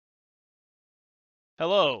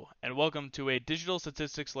Hello, and welcome to a digital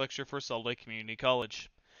statistics lecture for Salt Lake Community College.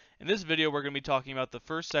 In this video, we're going to be talking about the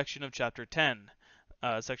first section of Chapter 10,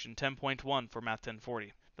 Section 10.1 for Math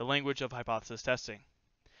 1040, the language of hypothesis testing.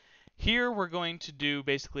 Here, we're going to do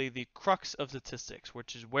basically the crux of statistics,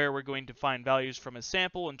 which is where we're going to find values from a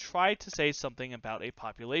sample and try to say something about a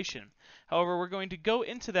population. However, we're going to go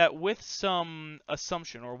into that with some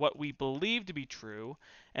assumption, or what we believe to be true,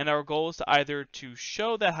 and our goal is to either to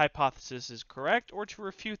show that hypothesis is correct or to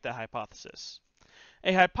refute that hypothesis.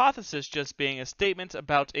 A hypothesis just being a statement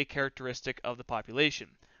about a characteristic of the population.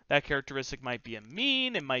 That characteristic might be a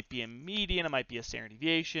mean, it might be a median, it might be a standard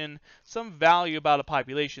deviation, some value about a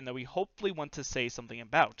population that we hopefully want to say something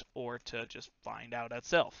about, or to just find out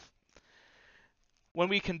itself. When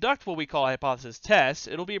we conduct what we call a hypothesis test,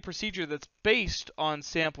 it'll be a procedure that's based on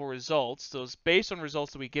sample results, so it's based on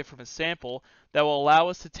results that we get from a sample that will allow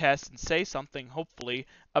us to test and say something, hopefully,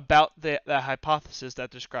 about the hypothesis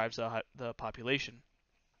that describes the population.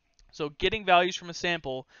 So getting values from a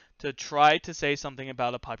sample to try to say something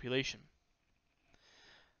about a population.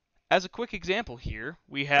 As a quick example here,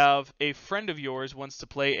 we have a friend of yours wants to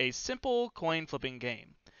play a simple coin flipping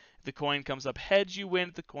game. If the coin comes up heads, you win.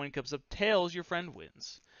 If the coin comes up tails, your friend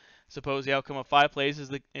wins. Suppose the outcome of 5 plays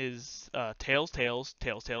is tails, tails,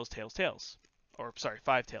 tails, tails, tails, tails. Or, sorry,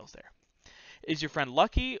 5 tails there. Is your friend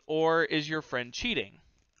lucky, or is your friend cheating?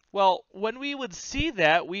 Well, when we would see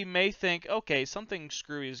that, we may think, okay, something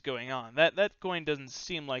screwy is going on. That coin doesn't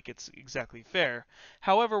seem like it's exactly fair.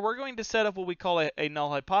 However, we're going to set up what we call a null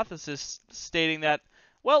hypothesis, stating that,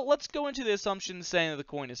 well, let's go into the assumption saying that the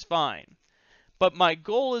coin is fine. But my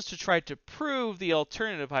goal is to try to prove the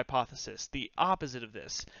alternative hypothesis, the opposite of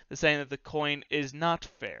this, the saying that the coin is not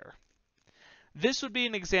fair. This would be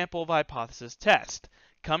an example of a hypothesis test,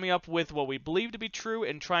 coming up with what we believe to be true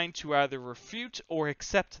and trying to either refute or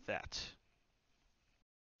accept that.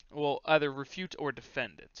 Well, either refute or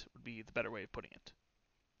defend it would be the better way of putting it.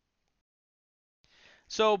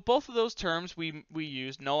 So both of those terms we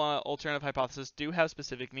use, null and alternative hypothesis, do have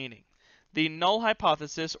specific meaning. The null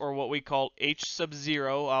hypothesis, or what we call H sub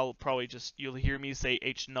 0, you'll hear me say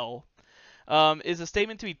H null, is a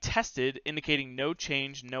statement to be tested indicating no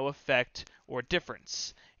change, no effect, or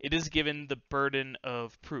difference. It is given the burden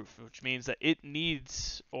of proof, which means that it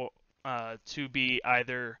needs to be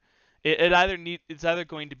it's either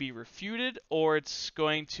going to be refuted or it's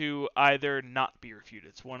going to either not be refuted.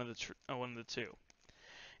 It's one of the two.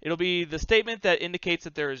 It'll be the statement that indicates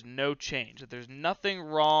that there is no change, that there's nothing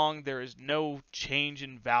wrong, there is no change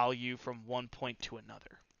in value from one point to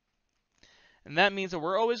another. And that means that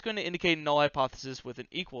we're always going to indicate a null hypothesis with an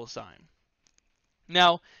equal sign.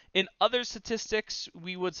 Now, in other statistics,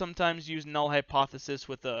 we would sometimes use null hypothesis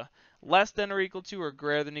with a less than or equal to or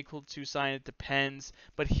greater than equal to sign. It depends.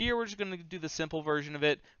 But here we're just going to do the simple version of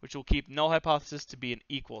it, which will keep null hypothesis to be an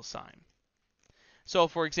equal sign. So,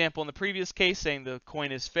 for example, in the previous case, saying the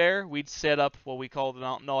coin is fair, we'd set up what we call the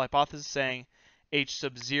null hypothesis, saying H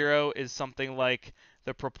sub 0 is something like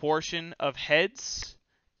the proportion of heads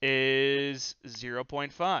is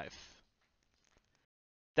 0.5.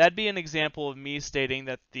 That'd be an example of me stating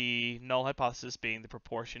that the null hypothesis being the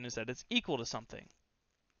proportion is that it's equal to something.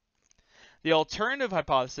 The alternative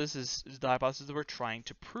hypothesis is the hypothesis that we're trying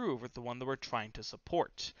to prove, or the one that we're trying to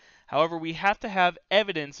support. However, we have to have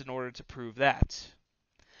evidence in order to prove that.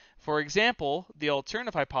 For example, the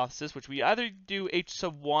alternative hypothesis, which we either do H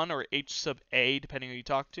sub 1 or H sub A, depending on who you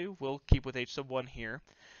talk to, we'll keep with H sub 1 here,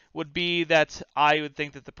 would be that I would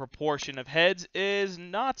think that the proportion of heads is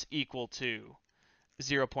not equal to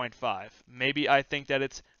 0.5. Maybe I think that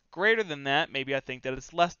it's greater than that. Maybe I think that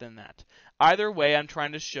it's less than that. Either way, I'm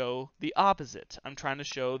trying to show the opposite. I'm trying to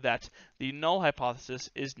show that the null hypothesis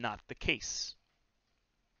is not the case.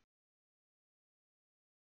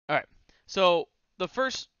 All right. So the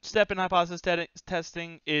first step in hypothesis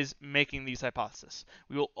testing is making these hypotheses.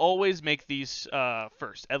 We will always make these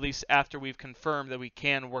first, at least after we've confirmed that we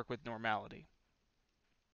can work with normality.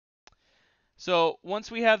 So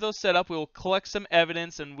once we have those set up, we will collect some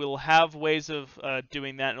evidence and we'll have ways of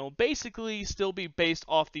doing that. And it'll basically still be based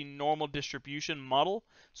off the normal distribution model.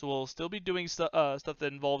 So we'll still be doing stuff that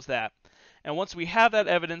involves that. And once we have that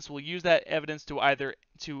evidence, we'll use that evidence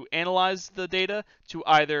to analyze the data to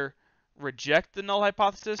either reject the null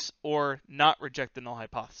hypothesis or not reject the null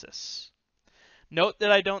hypothesis. Note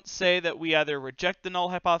that I don't say that we either reject the null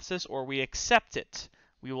hypothesis or we accept it.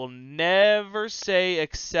 We will never say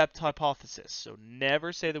accept hypothesis. So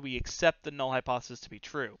never say that we accept the null hypothesis to be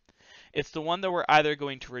true. It's the one that we're either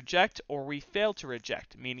going to reject or we fail to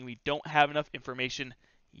reject, meaning we don't have enough information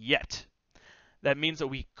yet. that means that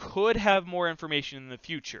we could have more information in the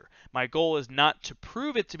future. My goal is not to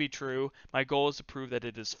prove it to be true. My goal is to prove that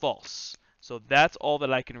it is false. So that's all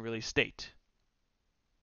that I can really state.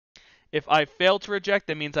 If I fail to reject,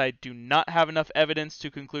 that means I do not have enough evidence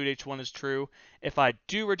to conclude H1 is true. If I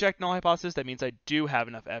do reject null hypothesis, that means I do have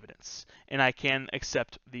enough evidence, and I can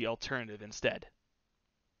accept the alternative instead.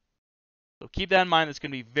 So keep that in mind. It's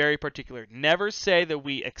going to be very particular. Never say that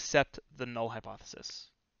we accept the null hypothesis.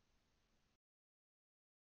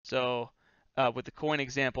 So with the coin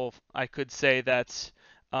example, I could say that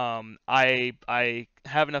I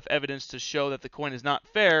have enough evidence to show that the coin is not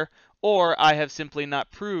fair, or I have simply not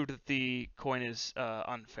proved that the coin is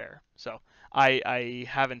unfair. So I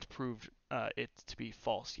haven't proved it to be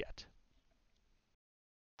false yet.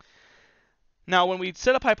 Now, when we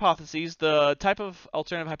set up hypotheses, the type of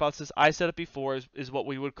alternative hypothesis I set up before is what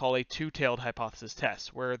we would call a two-tailed hypothesis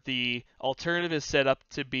test, where the alternative is set up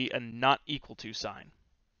to be a not equal to sign.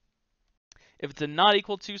 If it's a not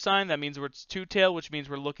equal to sign, that means it's two-tailed, which means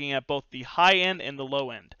we're looking at both the high end and the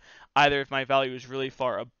low end, either if my value is really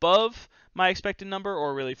far above my expected number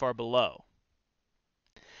or really far below.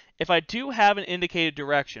 If I do have an indicated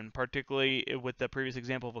direction, particularly with the previous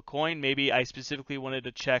example of a coin, maybe I specifically wanted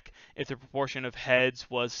to check if the proportion of heads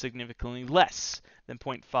was significantly less than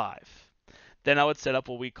 0.5. Then I would set up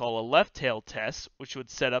what we call a left-tailed test, which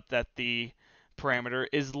would set up that the parameter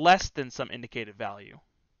is less than some indicated value.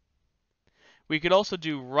 We could also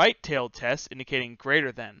do right-tailed tests indicating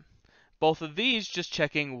greater than. Both of these just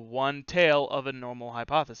checking one tail of a normal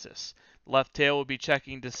hypothesis. Left tail would be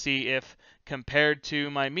checking to see if, compared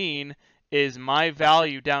to my mean, is my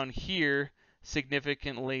value down here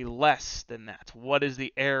significantly less than that? What is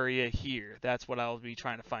the area here? That's what I'll be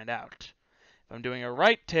trying to find out. If I'm doing a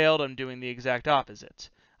right-tailed, I'm doing the exact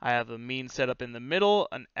opposite. I have a mean set up in the middle,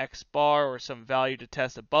 an x bar or some value to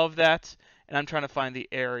test above that, and I'm trying to find the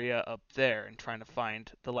area up there and trying to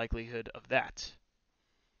find the likelihood of that.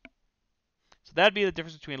 So that'd be the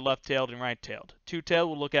difference between left-tailed and right-tailed. Two-tailed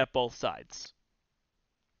will look at both sides.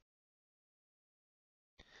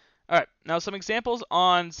 All right, now some examples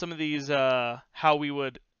on some of these, how we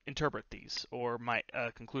would interpret these, or my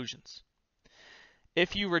conclusions.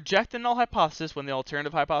 If you reject the null hypothesis when the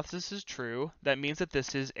alternative hypothesis is true, that means that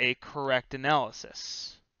this is a correct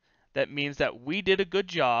analysis. That means that we did a good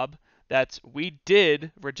job, that we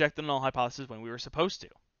did reject the null hypothesis when we were supposed to.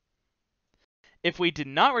 If we did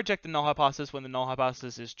not reject the null hypothesis when the null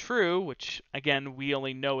hypothesis is true, which, again, we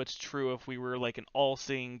only know it's true if we were like an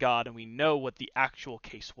all-seeing God and we know what the actual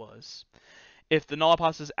case was. If the null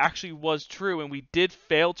hypothesis actually was true and we did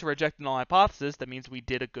fail to reject the null hypothesis, that means we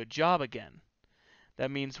did a good job again. That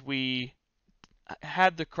means we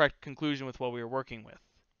had the correct conclusion with what we were working with.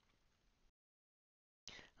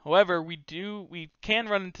 However, we can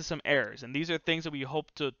run into some errors, and these are things that we hope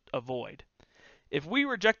to avoid. If we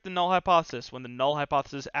reject the null hypothesis when the null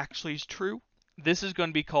hypothesis actually is true, this is going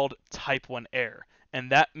to be called type 1 error,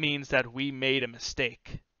 and that means that we made a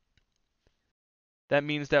mistake. That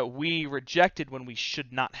means that we rejected when we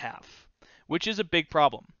should not have, which is a big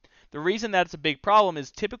problem. The reason that it's a big problem is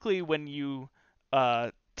typically when you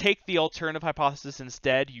take the alternative hypothesis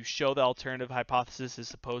instead, you show the alternative hypothesis is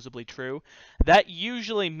supposedly true, that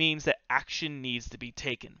usually means that action needs to be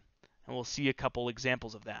taken. And we'll see a couple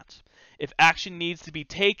examples of that. If action needs to be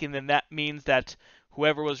taken, then that means that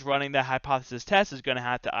whoever was running the hypothesis test is going to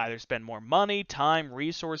have to either spend more money, time,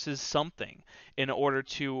 resources, something, in order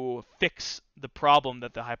to fix the problem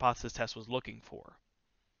that the hypothesis test was looking for.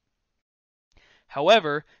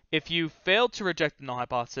 However, if you failed to reject the null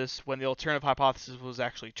hypothesis when the alternative hypothesis was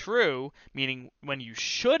actually true, meaning when you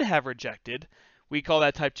should have rejected, we call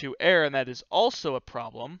that type 2 error, and that is also a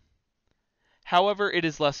problem. However, it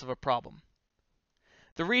is less of a problem.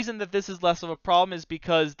 The reason that this is less of a problem is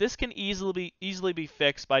because this can easily be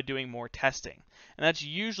fixed by doing more testing. And that's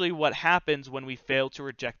usually what happens when we fail to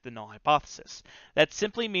reject the null hypothesis. That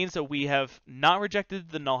simply means that we have not rejected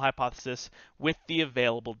the null hypothesis with the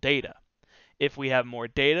available data. If we have more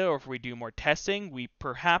data or if we do more testing, we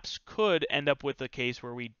perhaps could end up with a case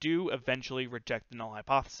where we do eventually reject the null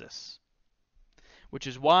hypothesis. Which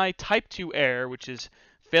is why type 2 error, which is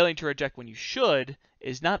failing to reject when you should,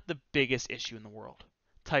 is not the biggest issue in the world.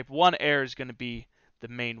 Type 1 error is going to be the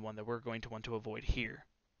main one that we're going to want to avoid here.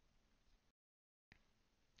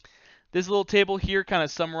 This little table here kind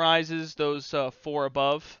of summarizes those 4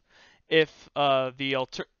 above. If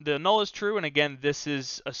the null is true, and again, this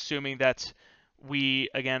is assuming that we,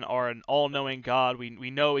 again, are an all-knowing God. We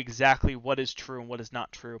know exactly what is true and what is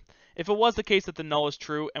not true. If it was the case that the null is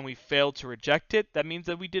true and we failed to reject it, that means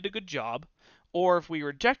that we did a good job. Or if we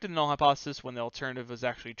rejected the null hypothesis when the alternative was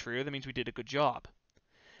actually true, that means we did a good job.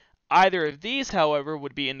 Either of these, however,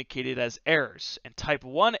 would be indicated as errors. And type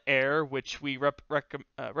 1 error, which we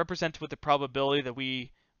represent with the probability that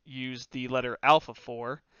we use the letter alpha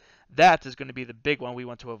for, that is going to be the big one we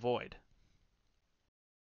want to avoid.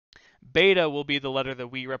 Beta will be the letter that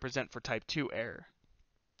we represent for type 2 error.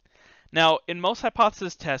 Now, in most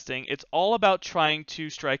hypothesis testing, it's all about trying to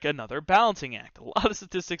strike another balancing act. A lot of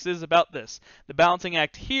statistics is about this. The balancing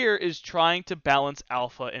act here is trying to balance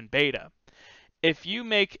alpha and beta. If you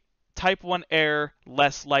make type 1 error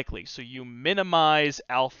less likely, so you minimize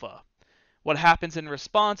alpha, what happens in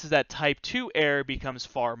response is that type 2 error becomes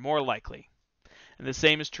far more likely. And the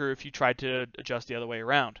same is true if you try to adjust the other way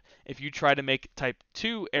around. If you try to make type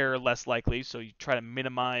 2 error less likely, so you try to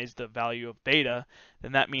minimize the value of beta,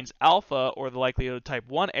 then that means alpha, or the likelihood of type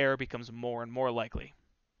 1 error, becomes more and more likely.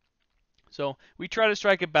 So we try to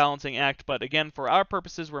strike a balancing act, but again, for our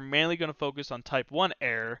purposes, we're mainly going to focus on type 1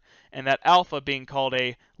 error, and that alpha being called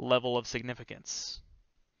a level of significance.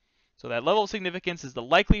 So that level of significance is the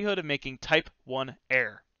likelihood of making type 1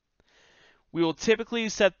 error. We will typically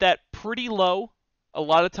set that pretty low. A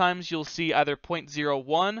lot of times you'll see either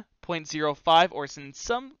 0.01, 0.05, or in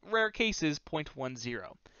some rare cases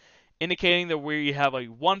 0.10, indicating that we have a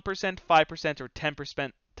 1%, 5%, or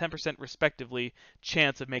 10% respectively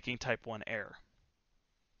chance of making type 1 error.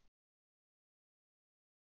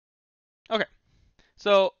 Okay,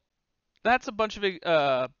 so that's a bunch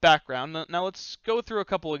of background. Now let's go through a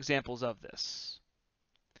couple examples of this.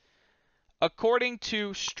 According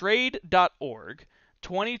to strayed.org,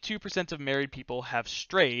 22% of married people have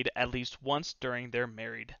strayed at least once during their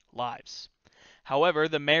married lives. However,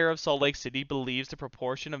 the mayor of Salt Lake City believes the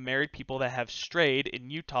proportion of married people that have strayed in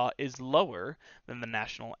Utah is lower than the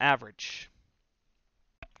national average.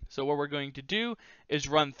 So what we're going to do is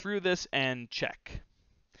run through this and check.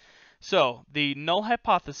 So the null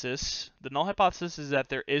hypothesis is that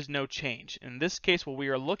there is no change. In this case, what we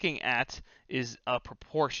are looking at is a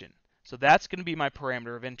proportion. So that's going to be my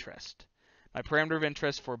parameter of interest. My parameter of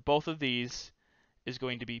interest for both of these is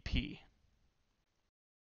going to be P.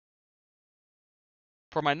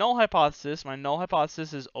 For my null hypothesis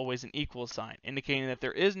is always an equal sign, indicating that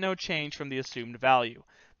there is no change from the assumed value.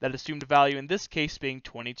 That assumed value in this case being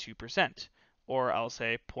 22%, or I'll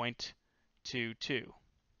say 0.22.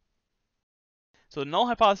 So the null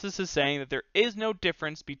hypothesis is saying that there is no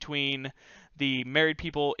difference between the married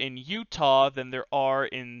people in Utah than there are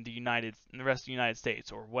in the rest of the United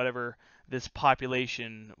States, or whatever this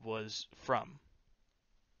population was from.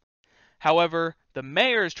 However, the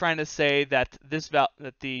mayor is trying to say that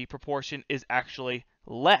that the proportion is actually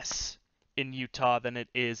less in Utah than it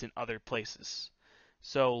is in other places.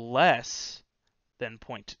 So less than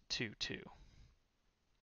 0.22.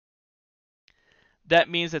 That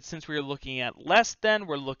means that since we're looking at less than,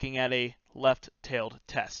 we're looking at a left-tailed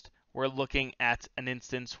test. We're looking at an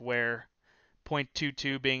instance where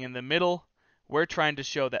 0.22 being in the middle, we're trying to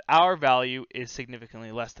show that our value is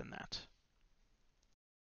significantly less than that.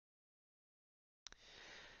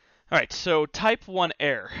 All right, so type 1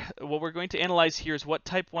 error. What we're going to analyze here is what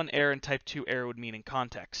type 1 error and type 2 error would mean in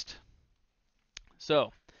context.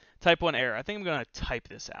 So, type 1 error. I think I'm going to type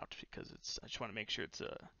this out because I just want to make sure it's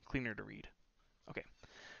cleaner to read. Okay,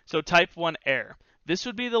 so type 1 error. This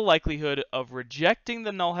would be the likelihood of rejecting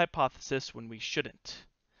the null hypothesis when we shouldn't.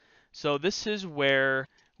 So this is where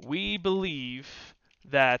we believe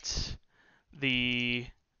that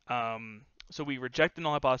so we reject the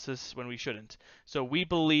null hypothesis when we shouldn't. So we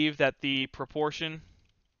believe that the proportion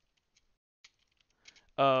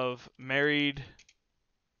of married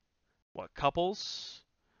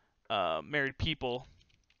married people.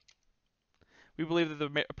 We believe that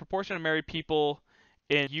the proportion of married people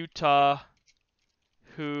in Utah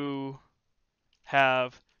who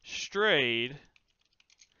have strayed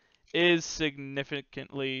is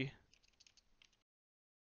significantly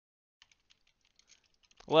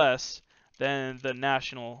less than the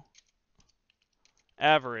national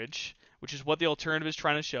average, which is what the alternative is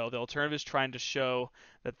trying to show. The alternative is trying to show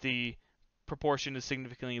that the proportion is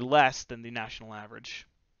significantly less than the national average,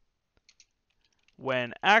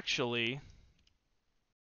 when actually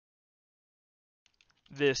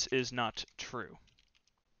this is not true.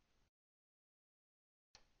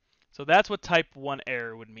 So that's what type 1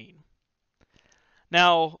 error would mean.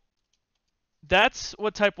 Now, that's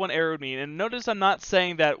what type 1 error would mean. And notice I'm not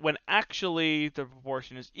saying that when actually the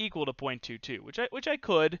proportion is equal to 0.22, which I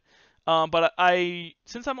could, but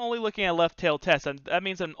since I'm only looking at left-tail tests, that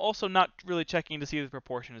means I'm also not really checking to see if the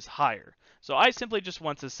proportion is higher. So I simply just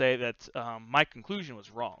want to say that my conclusion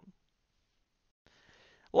was wrong.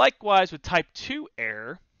 Likewise, with type 2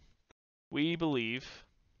 error, we believe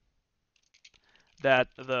that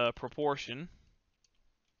the proportion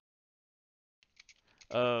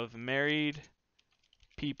of married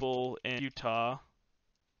people in Utah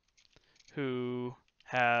who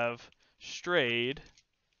have strayed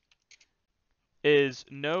is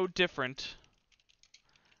no different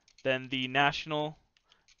than the national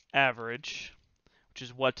average, which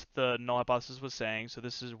is what the null hypothesis was saying. So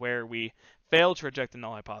this is where we fail to reject the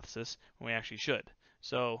null hypothesis when we actually should.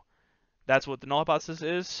 So that's what the null hypothesis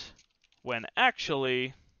is, when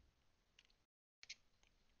actually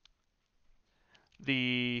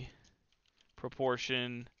the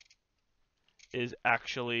proportion is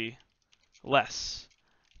actually less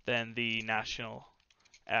than the national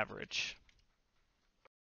average.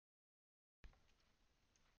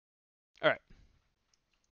 All right.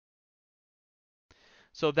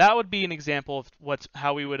 So that would be an example of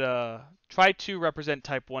how we would try to represent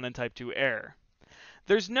type 1 and type 2 error.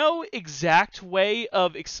 There's no exact way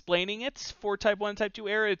of explaining it for type 1 and type 2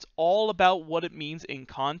 error. It's all about what it means in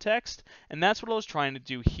context, and that's what I was trying to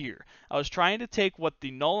do here. I was trying to take what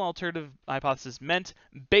the null and alternative hypothesis meant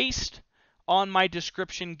based on my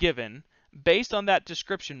description given. Based on that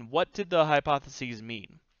description, what did the hypotheses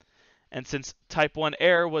mean? And since type 1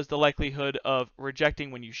 error was the likelihood of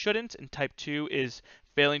rejecting when you shouldn't, and type 2 is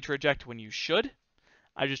failing to reject when you should,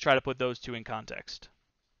 I just try to put those two in context.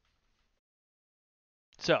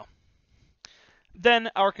 So, then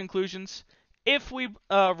our conclusions. If we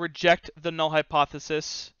reject the null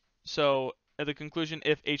hypothesis, so at the conclusion,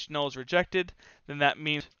 if H null is rejected, then that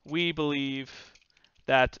means we believe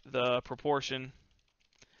that the proportion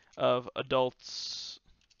of adults,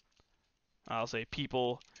 I'll say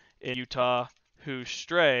people in Utah who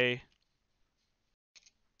stray,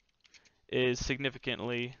 is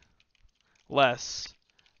significantly less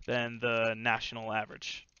than the national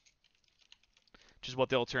average, which is what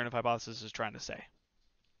the alternative hypothesis is trying to say.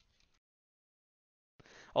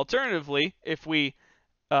 Alternatively, if we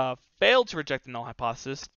fail to reject the null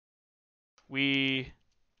hypothesis, we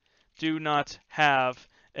do not have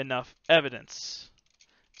enough evidence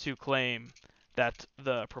to claim that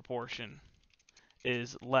the proportion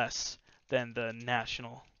is less than the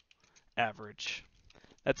national average.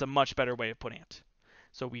 That's a much better way of putting it.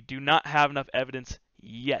 So we do not have enough evidence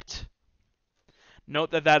yet.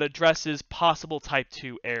 Note that that addresses possible type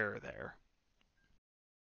 2 error there.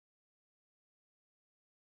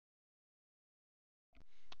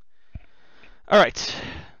 All right,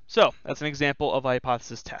 so that's an example of a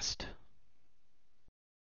hypothesis test.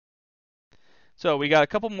 So we got a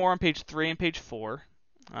couple more on page 3 and page 4.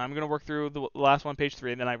 I'm going to work through the last one, page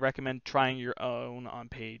 3, and then I recommend trying your own on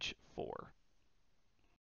page 4.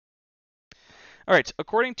 All right,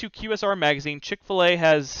 according to QSR Magazine, Chick-fil-A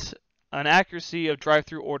has an accuracy of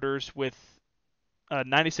drive-through orders with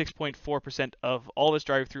 96.4% of all its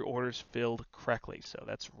drive-through orders filled correctly, so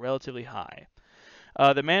that's relatively high.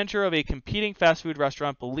 The manager of a competing fast food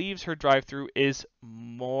restaurant believes her drive-through is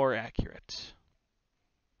more accurate.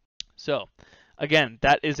 So, again,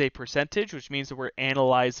 that is a percentage, which means that we're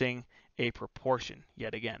analyzing a proportion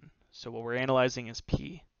yet again. So what we're analyzing is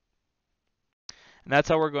P. And that's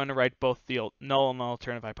how we're going to write both the null and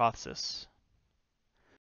alternative hypothesis.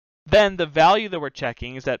 Then the value that we're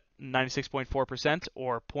checking is at 96.4%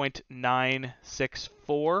 or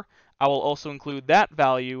 0.964. I will also include that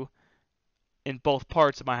value in both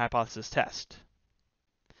parts of my hypothesis test.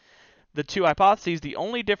 The two hypotheses, the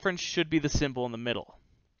only difference should be the symbol in the middle.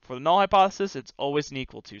 For the null hypothesis, it's always an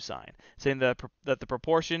equal to sign, saying that the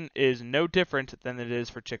proportion is no different than it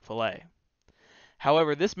is for Chick-fil-A.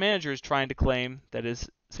 However, this manager is trying to claim that it is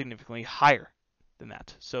significantly higher than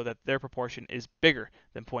that, so that their proportion is bigger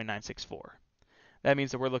than 0.964. That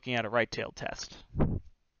means that we're looking at a right-tailed test. All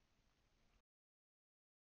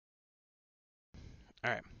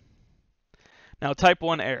right. Now, type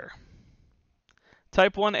 1 error.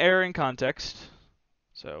 Type 1 error in context.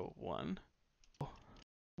 So, 1.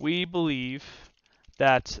 We believe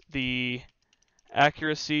that the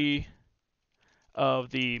accuracy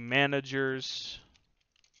of the manager's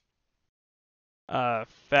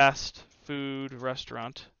fast food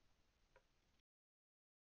restaurant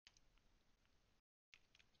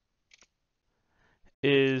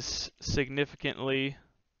is significantly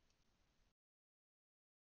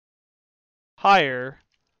higher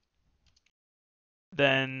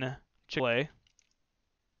than Chick-fil-A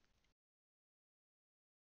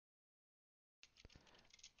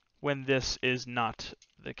when this is not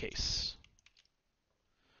the case.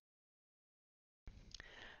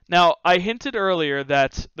 Now, I hinted earlier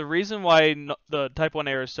that the reason why the type 1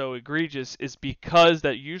 error is so egregious is because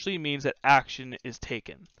that usually means that action is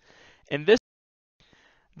taken. In this,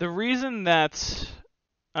 the reason that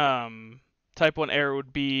type 1 error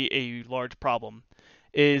would be a large problem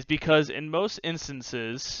is because in most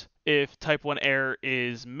instances, if type 1 error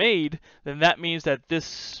is made, then that means that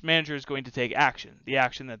this manager is going to take action. The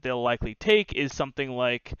action that they'll likely take is something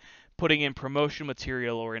like putting in promotion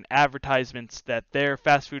material or in advertisements that their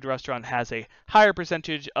fast food restaurant has a higher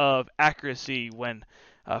percentage of accuracy when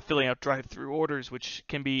filling out drive-through orders, which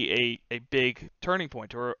can be a big turning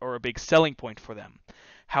point or a big selling point for them.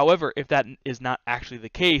 However, if that is not actually the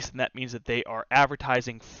case, then that means that they are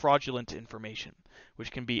advertising fraudulent information, which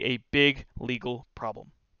can be a big legal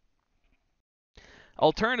problem.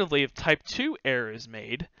 Alternatively, if type 2 error is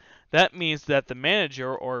made, that means that the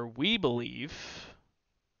manager, or we believe,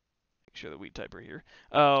 make sure that we type right here,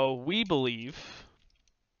 we believe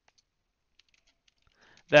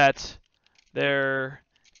that there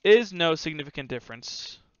is no significant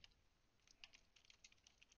difference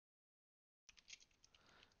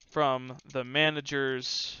from the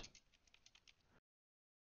manager's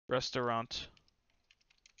restaurant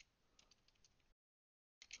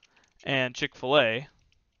and Chick-fil-A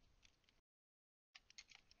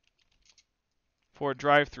for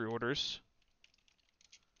drive-through orders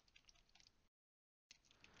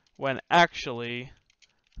when actually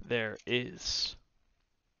there is.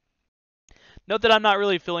 Note that I'm not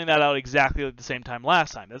really filling that out exactly at the same time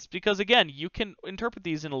last time. That's because, again, you can interpret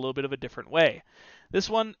these in a little bit of a different way. This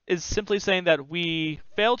one is simply saying that we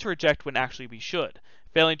fail to reject when actually we should.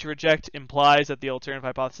 Failing to reject implies that the alternative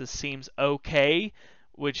hypothesis seems okay,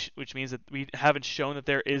 which means that we haven't shown that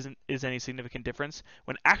there is any significant difference,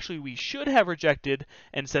 when actually we should have rejected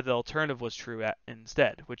and said the alternative was true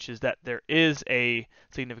instead, which is that there is a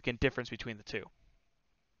significant difference between the two.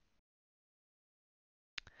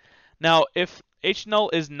 Now, if H null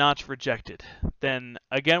is not rejected, then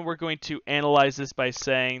again we're going to analyze this by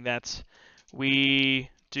saying that we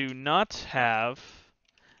do not have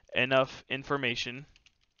enough information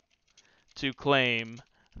to claim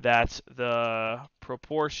that the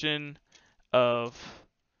proportion of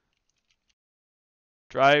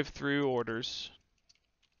drive-through orders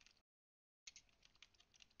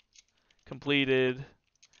completed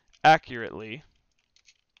accurately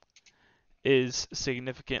is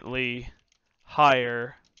significantly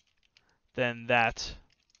higher than that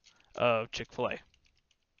of Chick-fil-A.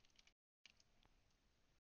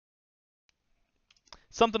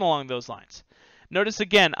 Something along those lines. Notice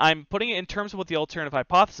again, I'm putting it in terms of what the alternative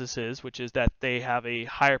hypothesis is, which is that they have a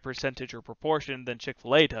higher percentage or proportion than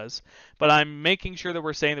Chick-fil-A does, but I'm making sure that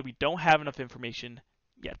we're saying that we don't have enough information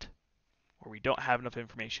yet, or we don't have enough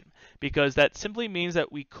information, because that simply means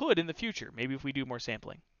that we could in the future, maybe if we do more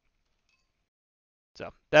sampling. So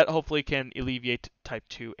that hopefully can alleviate type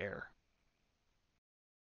 2 error.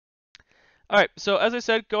 Alright, so as I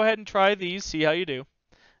said, go ahead and try these, see how you do.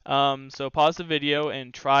 So pause the video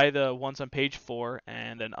and try the ones on page 4,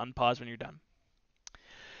 and then unpause when you're done.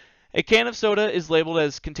 A can of soda is labeled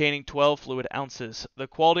as containing 12 fluid ounces. The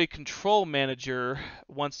quality control manager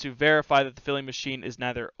wants to verify that the filling machine is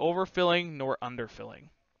neither overfilling nor underfilling.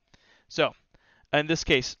 So, in this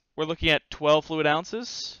case, we're looking at 12 fluid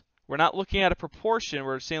ounces. We're not looking at a proportion.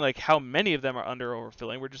 We're seeing like how many of them are under or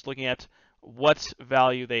overfilling. We're just looking at what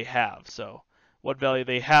value they have. So, what value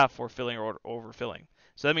they have for filling or overfilling.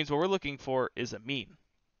 So that means what we're looking for is a mean.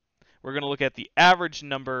 We're going to look at the average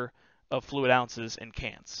number of fluid ounces in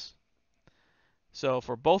cans. So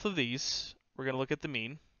for both of these, we're going to look at the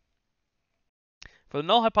mean. For the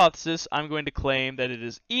null hypothesis, I'm going to claim that it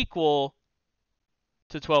is equal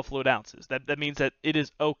to 12 fluid ounces. That means that it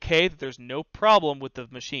is okay, that there's no problem with the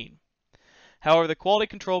machine. However, the quality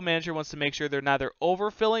control manager wants to make sure they're neither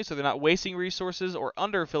overfilling, so they're not wasting resources, or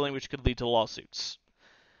underfilling, which could lead to lawsuits.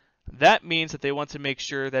 That means that they want to make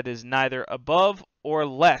sure that it is neither above or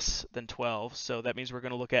less than 12, so that means we're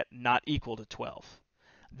going to look at not equal to 12.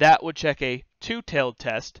 That would check a two-tailed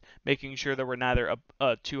test, making sure that we're neither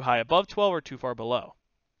too high above 12 or too far below.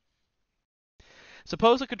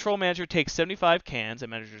 Suppose a control manager takes 75 cans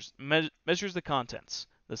and measures the contents.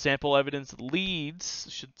 The sample evidence leads,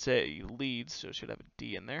 should say leads, so it should have a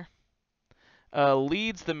D in there,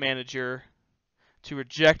 leads the manager to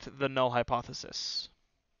reject the null hypothesis.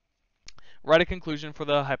 Write a conclusion for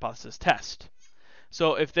the hypothesis test.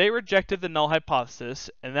 So if they rejected the null hypothesis,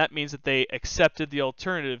 and that means that they accepted the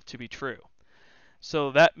alternative to be true.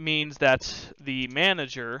 So that means that the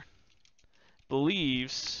manager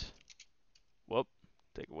believes,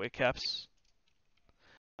 take away caps.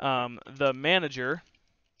 The manager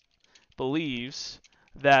believes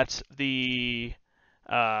that the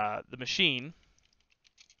machine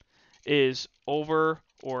is over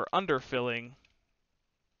or underfilling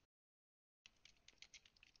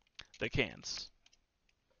the cans.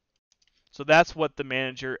 So that's what the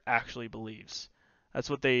manager actually believes. That's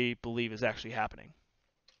what they believe is actually happening.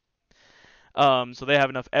 So they have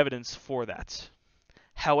enough evidence for that.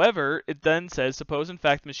 However, it then says, suppose in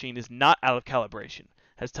fact the machine is not out of calibration.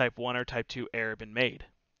 Has type 1 or type 2 error been made?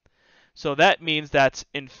 So that means that,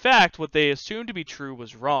 in fact, what they assumed to be true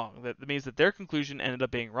was wrong. That means that their conclusion ended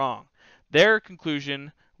up being wrong. Their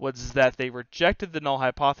conclusion was that they rejected the null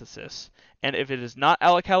hypothesis, and if it is not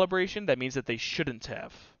out of calibration, that means that they shouldn't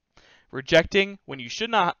have. Rejecting when you should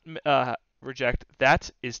not reject,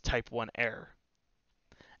 that is type 1 error.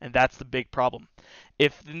 And that's the big problem.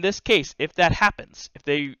 If, in this case, if that happens, if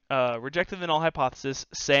they rejected the null hypothesis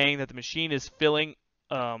saying that the machine is filling,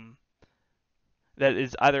 that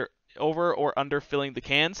is either over or under filling the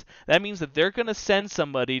cans, that means that they're going to send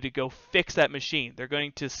somebody to go fix that machine. They're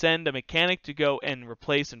going to send a mechanic to go and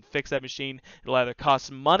replace and fix that machine. It'll either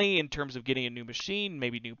cost money in terms of getting a new machine,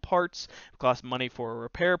 maybe new parts, it'll cost money for a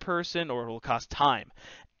repair person, or it'll cost time.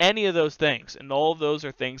 Any of those things, and all of those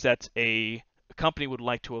are things that a company would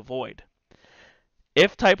like to avoid.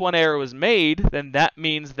 If type 1 error was made, then that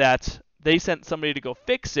means that they sent somebody to go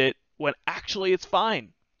fix it when actually it's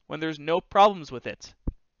fine, when there's no problems with it.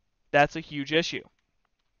 That's a huge issue.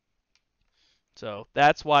 So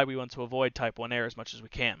that's why we want to avoid type 1 error as much as we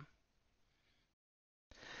can.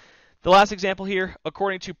 The last example here,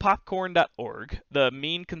 according to popcorn.org, the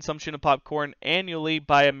mean consumption of popcorn annually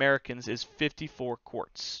by Americans is 54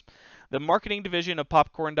 quarts. The marketing division of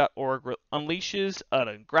popcorn.org unleashes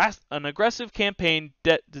an aggressive campaign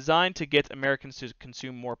designed to get Americans to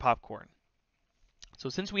consume more popcorn. So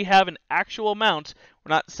since we have an actual amount, we're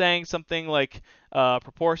not saying something like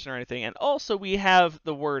proportion or anything, and also we have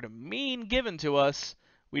the word mean given to us,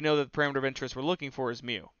 we know that the parameter of interest we're looking for is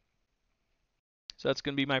mu. So that's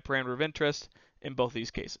going to be my parameter of interest in both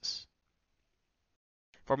these cases.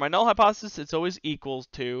 For my null hypothesis, it's always equal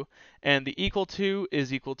to, and the equal to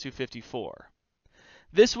is equal to 54.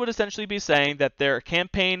 This would essentially be saying that their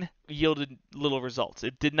campaign yielded little results.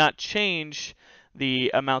 It did not change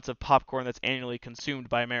the amount of popcorn that's annually consumed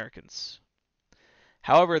by Americans.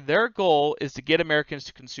 However, their goal is to get Americans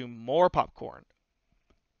to consume more popcorn.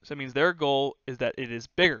 So it means their goal is that it is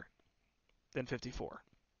bigger than 54.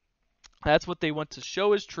 That's what they want to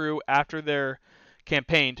show is true after their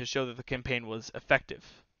campaign to show that the campaign was effective.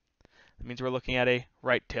 That means we're looking at a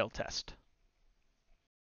right tail test.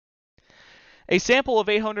 A sample of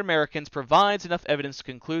 800 Americans provides enough evidence to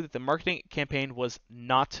conclude that the marketing campaign was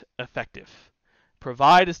not effective.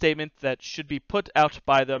 Provide a statement that should be put out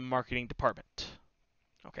by the marketing department.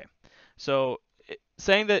 Okay, so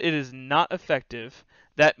saying that it is not effective,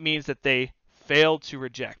 that means that they failed to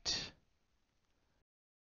reject.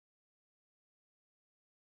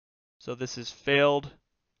 So this is failed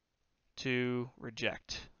to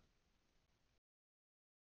reject.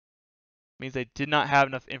 It means they did not have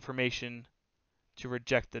enough information to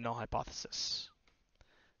reject the null hypothesis.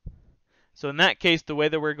 So in that case, the way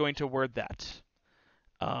that we're going to word that,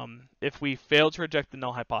 if we fail to reject the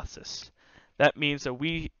null hypothesis, that means that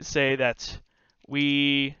we say that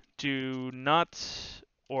we do not,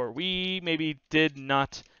 or we maybe did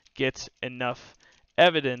not get enough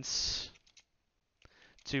evidence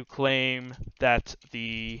to claim that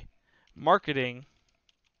the marketing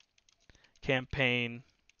campaign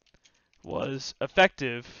was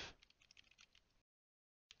effective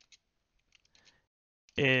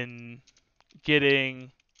in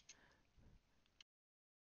getting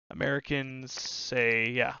Americans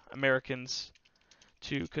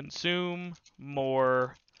to consume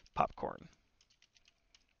more popcorn.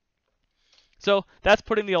 So that's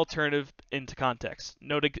putting the alternative into context.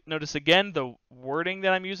 Notice again the wording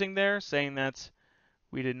that I'm using there, saying that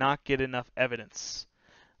we did not get enough evidence.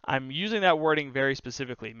 I'm using that wording very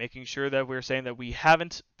specifically, making sure that we're saying that we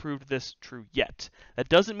haven't proved this true yet. That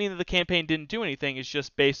doesn't mean that the campaign didn't do anything, it's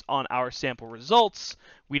just based on our sample results,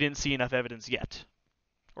 we didn't see enough evidence yet.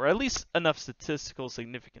 Or at least enough statistical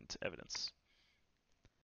significant evidence.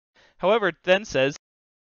 However, it then says,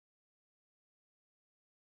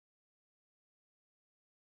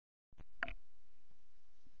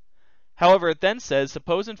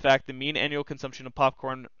 suppose in fact the mean annual consumption of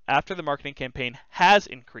popcorn after the marketing campaign has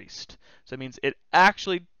increased. So it means it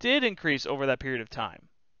actually did increase over that period of time.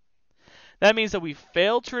 That means that we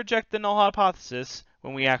failed to reject the null hypothesis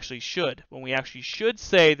when we actually should. When we actually should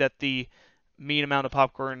say that the mean amount of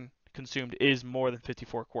popcorn consumed is more than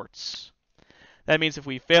 54 quarts. That means if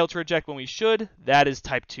we fail to reject when we should, that is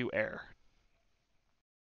type 2 error.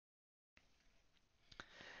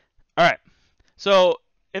 So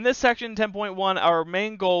in this section 10.1, our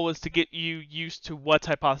main goal was to get you used to what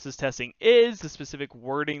hypothesis testing is, the specific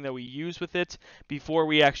wording that we use with it, before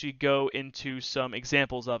we actually go into some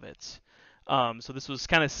examples of it. So this was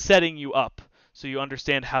kind of setting you up so you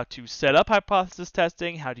understand how to set up hypothesis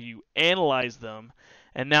testing, how do you analyze them,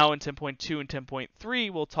 and now in 10.2 and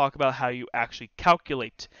 10.3, we'll talk about how you actually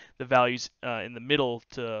calculate the values in the middle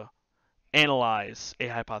to analyze a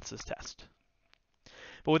hypothesis test.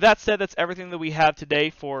 But with that said, that's everything that we have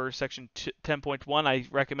today for section 10.1. I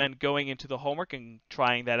recommend going into the homework and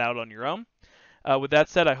trying that out on your own. With that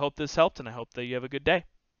said, I hope this helped, and I hope that you have a good day.